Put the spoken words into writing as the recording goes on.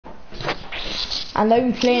And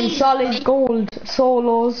I'm playing solid gold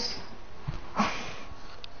solos.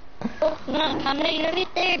 Oh, no, I'm not gonna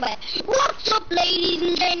get there, but what's up, ladies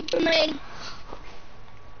and gentlemen?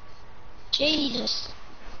 Jesus.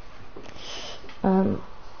 You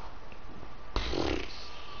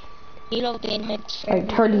love getting hits. Like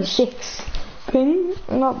 36 pin,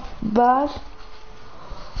 not bad.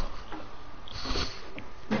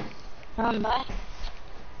 I'm back.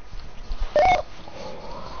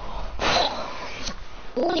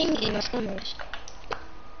 Only me my swimmers.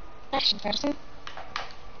 Action person.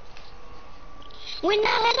 Win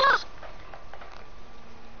that head off!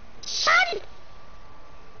 Son!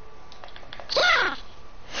 Ah!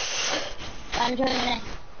 I'm doing it.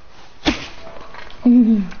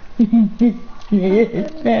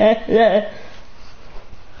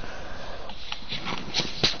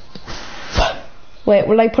 Wait,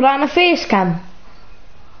 will I put on a face cam?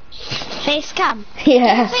 Face cam?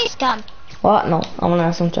 Yeah. Face cam? What? No, I'm gonna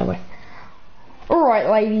ask some way. Alright,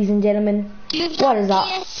 ladies and gentlemen. What is that?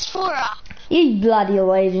 PS4 up. You bloody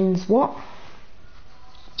legends, what?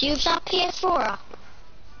 Do you have that PS4 up?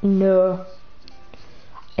 No,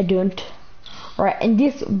 I don't. Right, in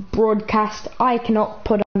this broadcast, I cannot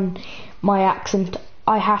put on my accent.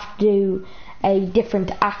 I have to do a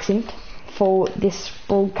different accent for this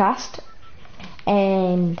broadcast.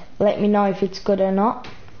 And let me know if it's good or not.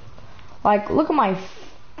 Like, look at my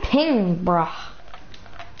ping, bruh.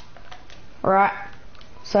 Right,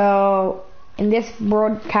 so in this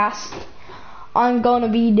broadcast, I'm gonna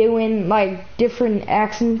be doing like different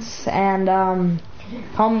accents, and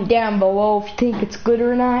comment down below if you think it's good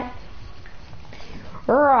or not.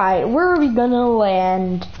 Alright, where are we gonna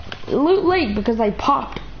land? Loot Lake, because I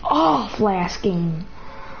popped off last game.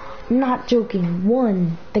 I'm not joking.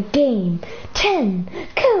 Won the game. 10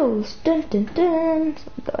 kills. Dun dun dun.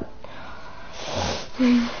 God.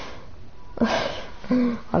 What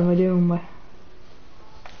am I doing, boy?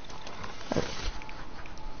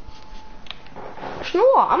 You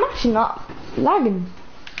know what? I'm actually not lagging.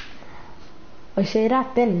 I say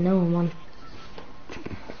that then, no man.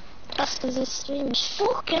 That's because the stream is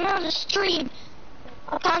fucking on the stream.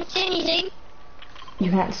 I can't see anything. You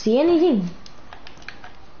can't see anything?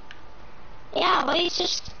 Yeah, but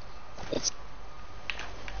it's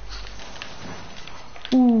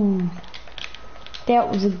Ooh. That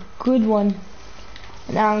was a good one.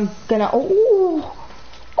 And I'm gonna, ooh.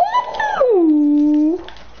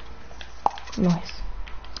 Nice.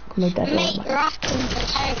 Make that mate, your actions are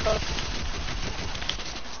terrible.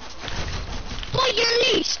 What,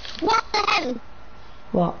 you're loose? What the hell?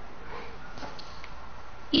 What?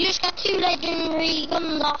 You just got 2 legendary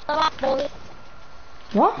guns off the bat, boy.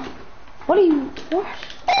 What? What are you, what?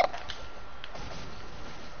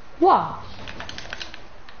 What?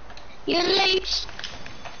 You're loose.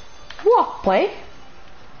 What, boy?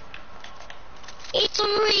 It's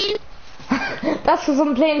unreal. That's because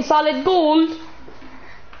I'm playing solid gold.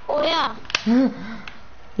 Oh yeah.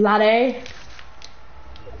 Laddie.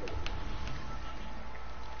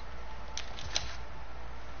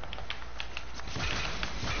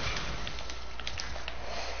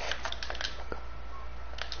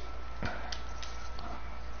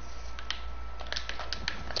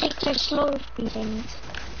 Take their slow things.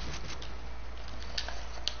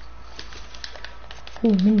 Ooh,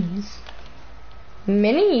 minis.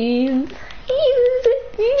 Minis.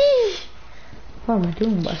 What am I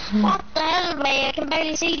doing, boy? What the hell, mate? I can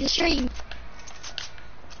barely see the stream.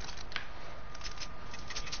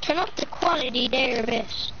 Turn up the quality there a bit.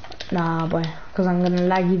 Nah, boy, because I'm gonna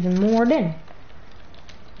lag even more then.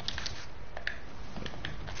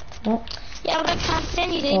 Oh. Yeah, but I can't see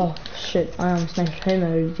anything. Oh shit, I almost sniped him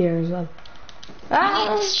out of here as well.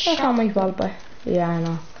 Ah, that's not my fault, boy. Yeah, I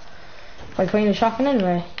know. If I find a shotgun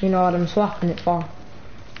anyway, you know what I'm swapping it for.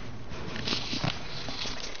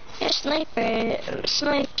 Yeah,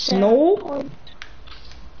 snipes. No.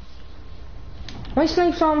 My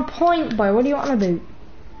snipes are on point, boy. What are you on about?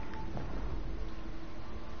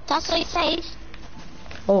 That's what I said.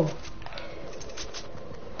 Oh.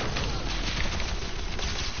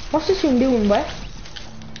 What's this thing doing, boy?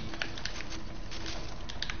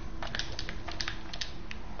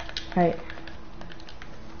 Right.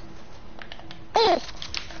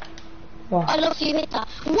 What? I love you hit that.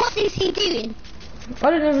 What is he doing? I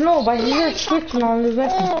don't even know, but he's just switching on his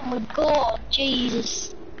weapon. Oh my god,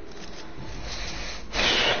 Jesus.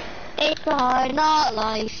 It's a hard not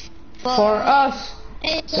life. For us.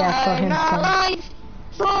 It's Yeah, a for hard him, not for life.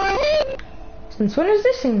 For him. Since when is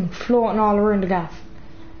this thing floating all around the gaff?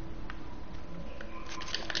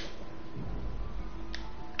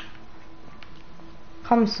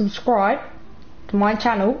 Come subscribe to my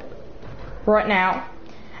channel. right now,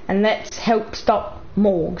 and let's help stop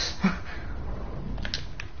Morgs.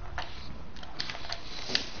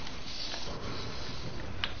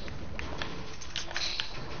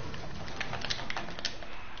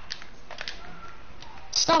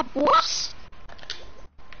 Stop what?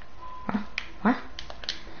 Huh? What?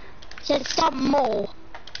 Said stop more.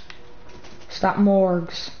 Stop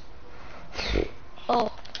Morgs.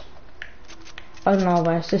 Oh. I don't know,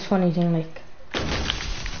 but it's this funny thing, like.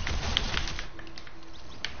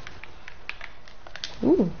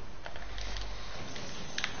 Ooh.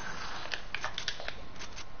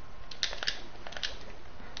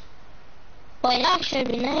 Well, that should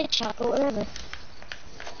be a headshot or whatever.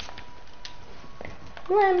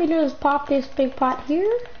 Let me just pop this big pot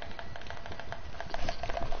here.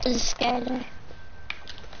 This is scary.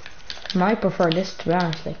 I prefer this, to be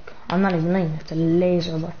honest, like, I'm not even lying, it's a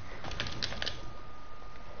laser, but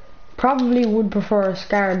probably would prefer a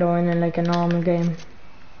Scar though in like a normal game.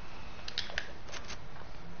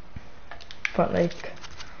 But like,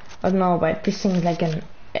 I don't know, but this thing's like an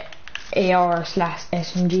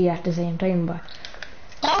AR/SMG at the same time, but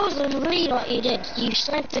That wasn't really what you did. You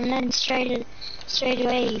sniped him and then straight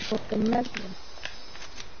away you fucking murdered him.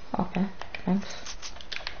 okay, thanks.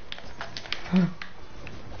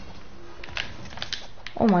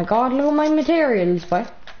 Oh my god, look at my materials, boy.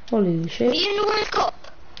 Holy Were shit. you in the World Cup?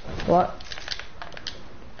 What?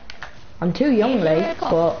 I'm too young, like,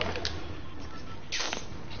 but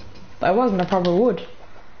I wasn't, I probably would.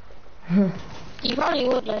 You probably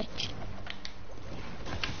would, like.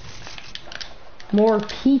 More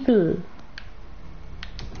people.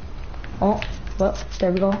 Oh, well,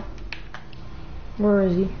 there we go. Where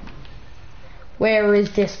is he? Where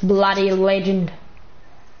is this bloody legend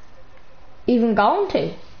even gone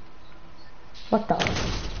to? What the?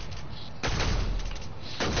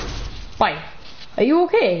 Why? Are you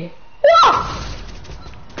okay? What?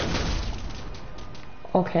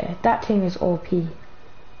 Okay, that thing is OP.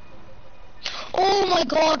 Oh my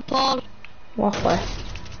god, Paul. What way?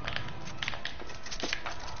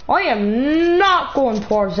 I am not going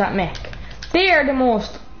towards that mech. They are the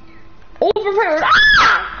most overpowered.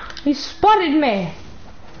 Ah! He spotted me.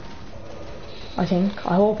 I think.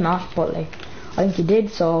 I hope not, but like, I think he did,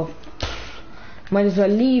 so might as well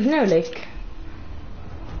leave now, like.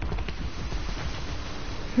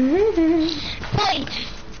 Wait.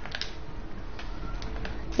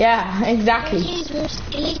 Yeah, exactly.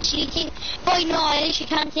 Literally, wait, no, I literally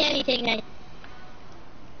can't see anything now.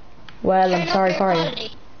 Well, I'm Turn sorry up for your you.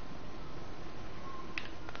 quality.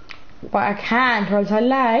 But I can't, or else I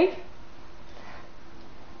lie.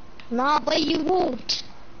 No, but you won't.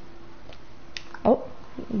 Oh,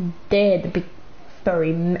 dead, the big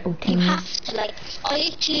furry metal You thing. have to, like, I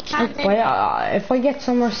literally can't. If I get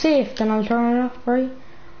somewhere safe, then I'll turn it off, right?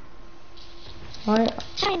 Right,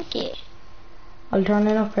 Thank you. I'll turn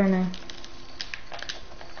it off here now.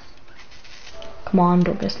 Come on,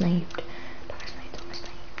 don't get sniped. Don't get sniped, don't get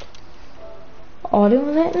sniped. Oh,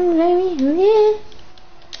 don't let them play me. Yeah.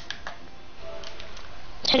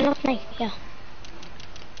 Turn off now, yeah.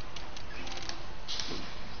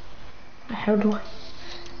 How do I?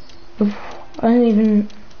 I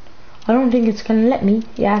don't think it's gonna let me.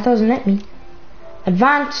 Yeah, it doesn't let me.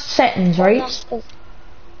 Advanced settings, right?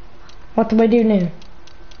 What do I do now?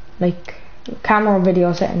 Like, camera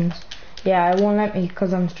video settings. Yeah, it won't let me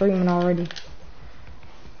because I'm streaming already.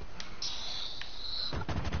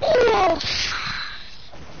 Oh,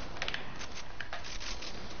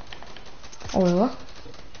 Oh, wait, what?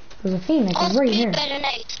 There's a phoenix oh, it's right it's here. better now,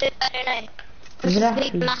 it's a bit better now. Is There's it a big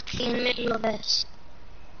actually? black thing in the middle of this.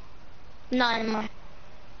 Not anymore.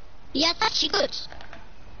 Yeah, it's actually good.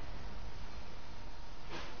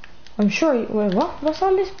 I'm sure. Wait, what? What's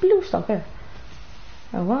all this blue stuff here?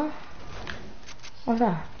 What? What's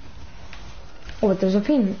that? Oh, but there's a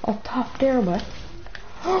pin up top there, but.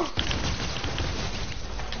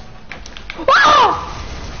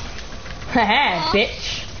 Haha,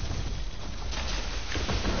 bitch.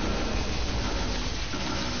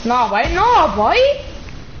 No, boy, no, boy.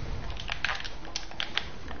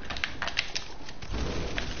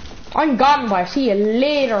 I'm gone, boy. See you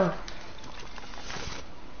later.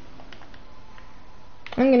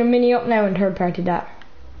 I'm gonna mini up now and third party that.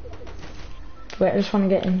 Wait, I just wanna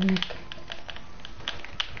get in like.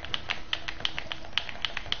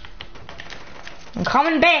 I'm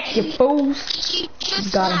coming back, you fools. You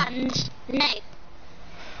just Got land now.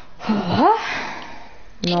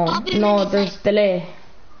 What? No, there's delay.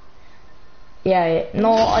 Yeah,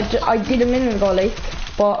 no, I did a minute ago, like,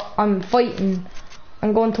 but I'm fighting.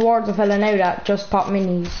 I'm going towards a fella now that just popped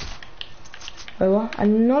minis. Wait, what?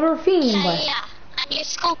 Another fiend, Yeah, boy. yeah, and you're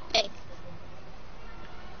scoping.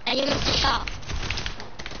 Are you looking shot?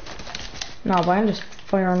 No, but I'm just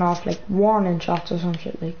firing off like warning shots or some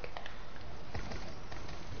shit like.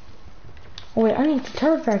 Oh wait, I need the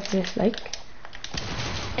third part of this like.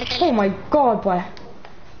 Oh my god, boy.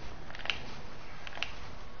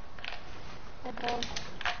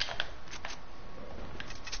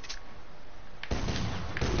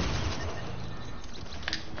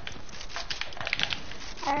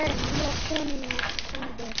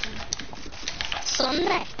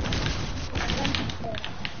 Sunday.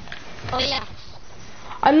 Oh yeah.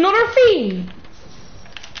 Another fiend!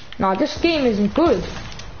 No, this game isn't good.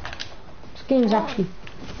 This game's actually...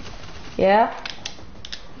 Yeah?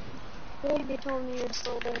 Baby told me you're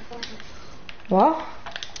so good. What?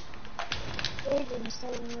 Baby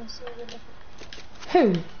told me you're so good.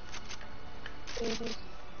 Who? Baby.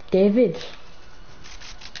 David.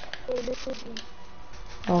 Baby told me.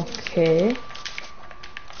 Okay.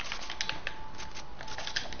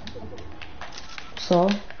 So?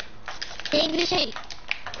 English hey.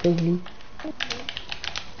 Quigley.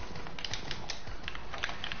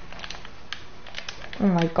 Oh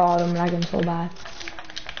my god, I'm lagging so bad.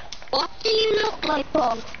 What do you look like,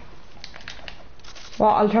 Paul?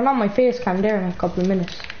 Well, I'll turn on my face cam there in a couple of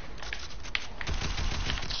minutes.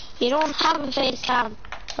 You don't have a face cam.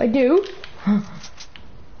 I do.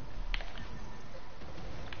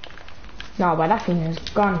 No, but that thing is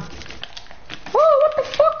gone. Oh, what the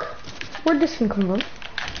fuck? Where'd this thing come from?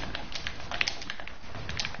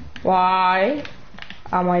 Why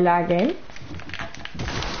am I lagging?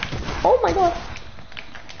 Oh my god.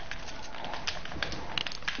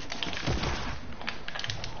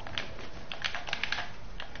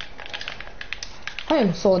 I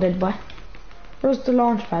am so dead, boy. Where's the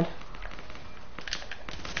launch pad?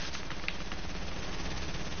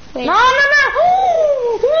 Wait. No, no, no!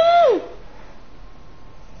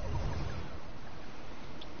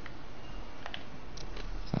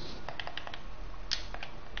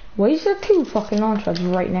 Why is there two fucking launch pads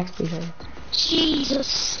right next to each other?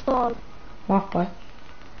 Jesus, Paul. What, boy?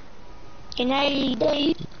 In 80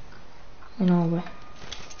 days. I know, boy.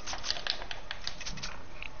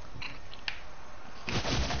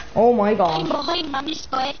 Oh my I'm god. behind on this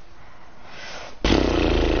guy.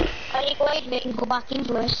 I think wait, we can go back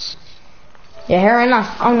into it. Yeah, here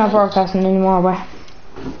I'm not broadcasting anymore, boy.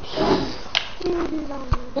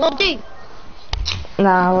 What do?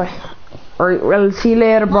 Nah, boy. Alright, well, see you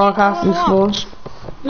later, broadcasting, suppose.